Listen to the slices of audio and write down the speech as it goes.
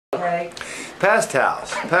Okay. Pest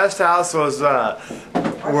House. Pest House was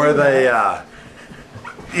where they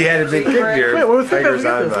you had a big figure. Wait, let's get this.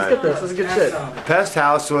 This is good shit. Pest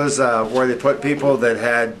House was where they put people that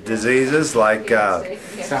had diseases like gonorrhea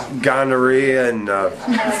and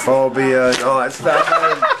phobia and all that stuff.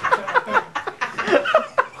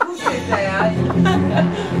 Who did that?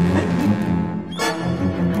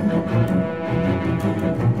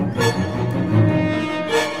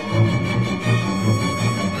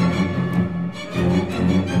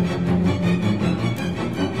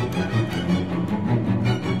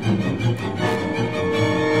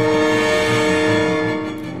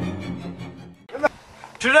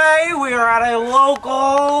 Today we are at a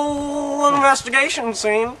local investigation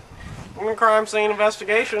scene, a crime scene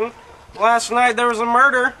investigation. Last night there was a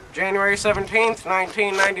murder, January 17th,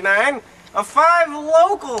 1999, of 5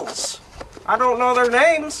 locals. I don't know their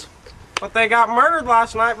names, but they got murdered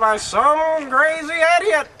last night by some crazy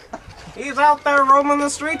idiot. He's out there roaming the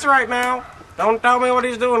streets right now. Don't tell me what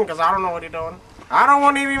he's doing, because I don't know what he's doing. I don't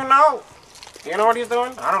want to even know. You know what he's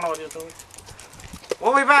doing? I don't know what he's doing.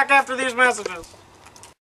 We'll be back after these messages.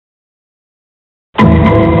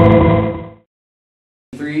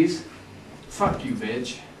 Threes. Fuck you,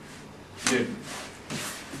 bitch. Dude.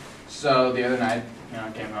 So the other night, you know,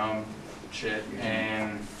 I came home, shit,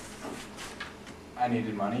 and I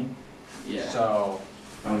needed money. Yeah. So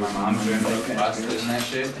my mom's doing like busted and that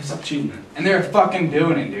shit. Stop cheating. And they're fucking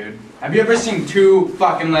doing it, dude. Have you ever seen 2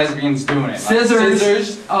 fucking lesbians doing it? Like,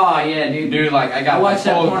 Scissors. Oh yeah, dude. Dude, like I got I watched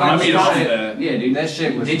that porn. I beat off that. Yeah, dude. That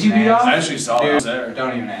shit was. Did you beat off? I actually saw it. I was there.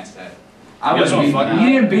 Don't even ask that. I was beat. You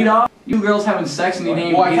didn't beat off. You girls having sex and you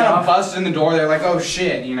didn't Well, I beat kind of off. busted in the door. They're like, "Oh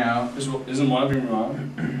shit," you know. Isn't one of your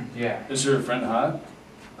mom? Yeah. Is your friend hot?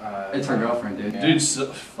 It's her girlfriend, dude. Yeah. Dude,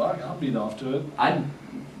 fuck, I'll beat off to it. I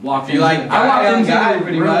walked If you like I walked guy on into guy, the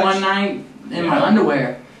pretty room much. one night in my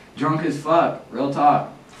underwear, drunk as fuck. Real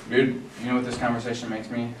talk. Dude, you know what this conversation makes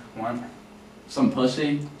me want? Some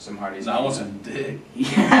pussy. Some Hardee's. No, I want some dick.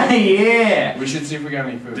 Yeah. We should see if we got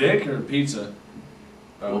any food. Dick or pizza?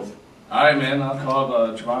 Both. Alright, man, I'll call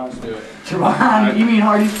up Javon to do it. Javon, you mean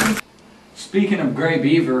Hardy's? Speaking of Gray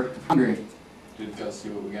Beaver, hungry. Dude, let's go see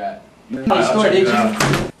what we got. You know the store, did you?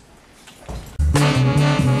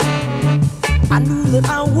 I knew that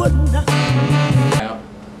I would not.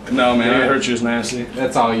 No, man, I heard you was nasty.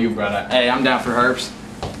 That's all you, brother. Hey, I'm down for herbs.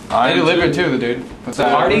 They deliver too, the dude. What's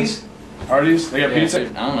that? Hardy's? Hardee's? They got Yeah, pizza? I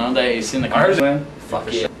don't know, they seen the Hardee's, man.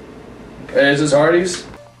 Fuck yeah. Hey, is this Hardee's?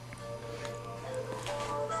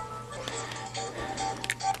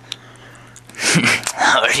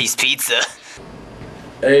 Hardee's Pizza.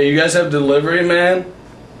 Hey, you guys have delivery, man?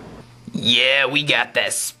 Yeah, we got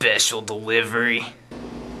that special delivery.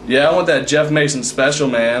 Yeah, I want that Jeff Mason special,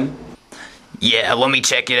 man. Yeah, let me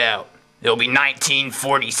check it out. It'll be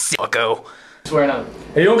 1946, bucko. Swear no.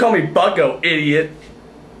 Hey, you don't call me bucko, idiot.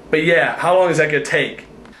 But yeah, how long is that gonna take?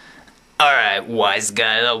 Alright, wise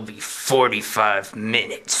guy, that'll be 45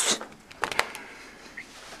 minutes.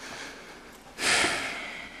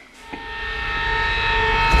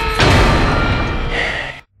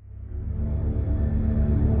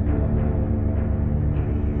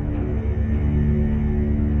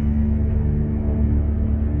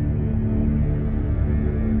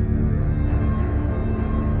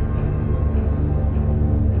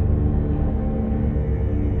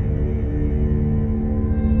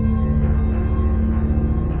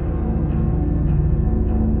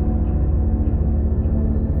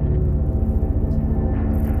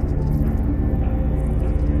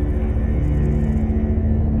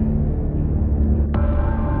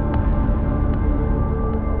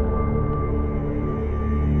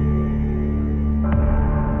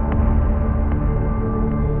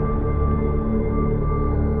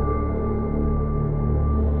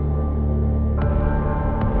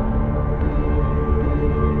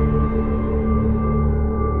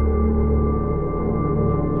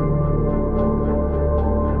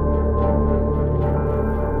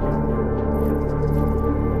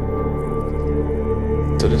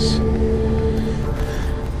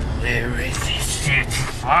 Where is this shit?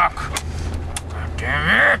 Fuck! God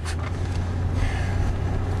damn it!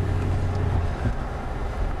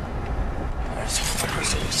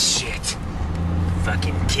 Where's this shit?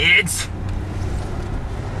 Fucking kids?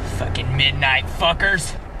 Fucking midnight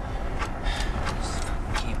fuckers?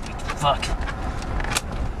 Can't wait to fuck.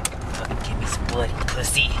 Fucking give me some bloody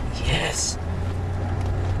pussy. Yes.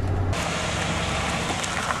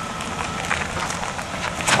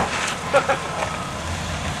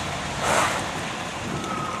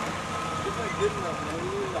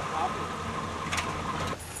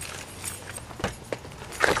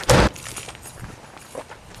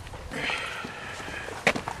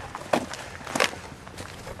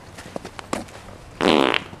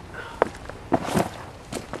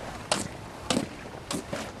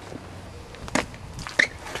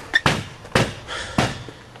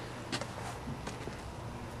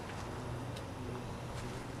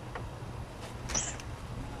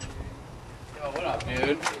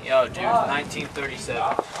 dude? Yo, dude,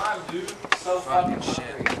 1937. So fucking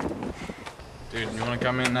shit. Dude, you wanna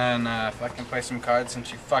come in and fucking play some cards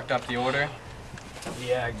since you fucked up the order?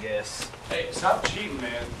 Yeah, I guess. Hey, stop cheating,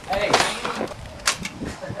 man. Hey!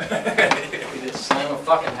 You just slam a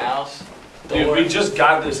fucking house. Dude, we just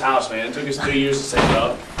got this house, man. It took us 3 years to set it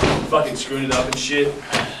up. Fucking screwing it up and shit.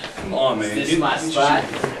 Come on, man. Is this my spot?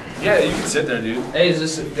 Yeah, you can sit there, dude. Hey, is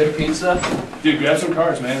this a good pizza? Dude, grab some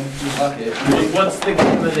cards, man. Fuck it. What's the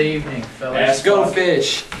game of the evening, fellas? Ass Go fuck.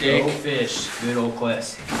 fish, dick. Go fish. Good old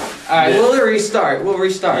class. Alright, we'll restart. We'll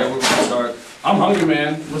restart. Yeah, we're gonna start. I'm hungry,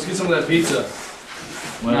 man. Let's get some of that pizza.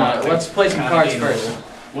 Nah, let's play some cards first.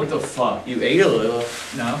 What the fuck? You ate a little.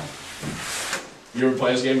 No. You ever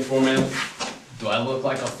played this game before, man? Do I look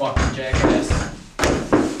like a fucking jackass?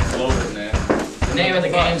 A little bit, man. The name of the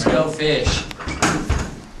game's Go Fish.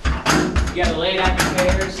 You gotta lay down your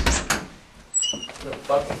pairs.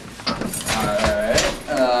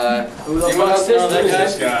 Alright. Who the Anyone fuck's else know this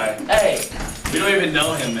this guy? Hey. We don't even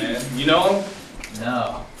know him, man. You know him?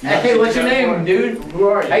 No. Hey, what's your name, dude? Who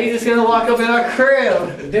are How you just gonna walk up in our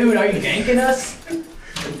crib? Dude, are you ganking us?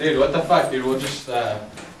 Dude, what the fuck, dude? We'll just,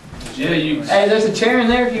 Yeah, you. Hey, there's a chair in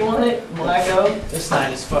there if you want it, Blacko. This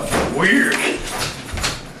night is fucking weird.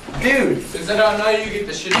 Dude. since I don't know you, get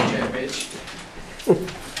the shitty chair, bitch.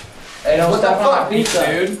 Hey, don't What the step on fuck, my pizza.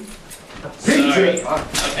 dude? Sorry.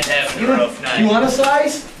 I've been having a rough night. You want a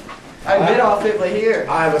slice? I bit off it, but here.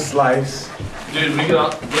 I have a slice. Dude, we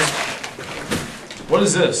got. What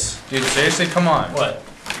is this? Dude, seriously, come on. What?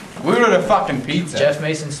 We ordered a fucking pizza. Jeff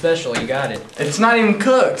Mason special, you got it. It's not even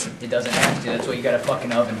cooked. It doesn't have to, that's what you got a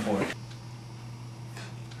fucking oven for.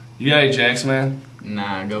 You got any Jacks, man?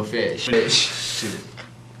 Nah, go fish. Fish.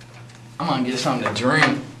 I'm gonna get something to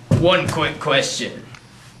drink. One quick question.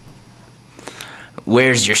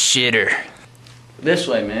 Where's your shitter? This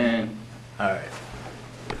way, man. Alright.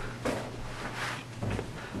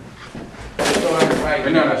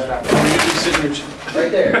 Right, No, stop. You just sitting there.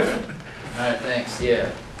 right there. Alright, thanks,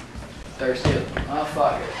 yeah. Thirsty? Oh,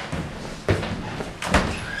 fuck it.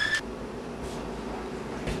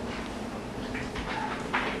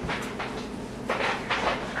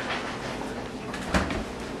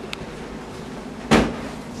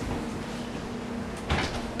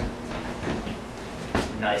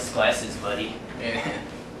 Nice glasses, buddy. Yeah.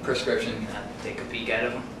 Prescription, Take a peek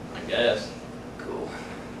at them. I guess. Cool.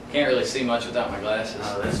 Can't really see much without my glasses.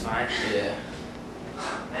 Oh, that's fine. Yeah.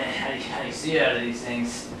 Man, how do you see out of these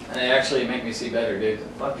things? They actually make me see better, dude. The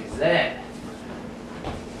fuck is that?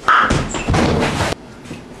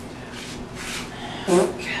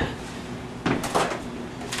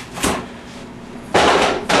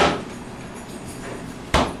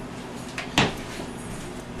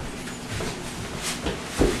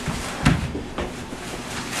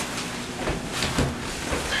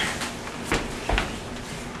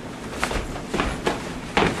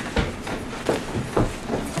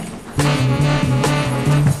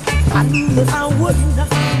 I knew that I would not.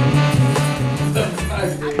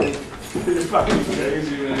 You're fucking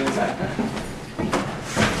crazy, man.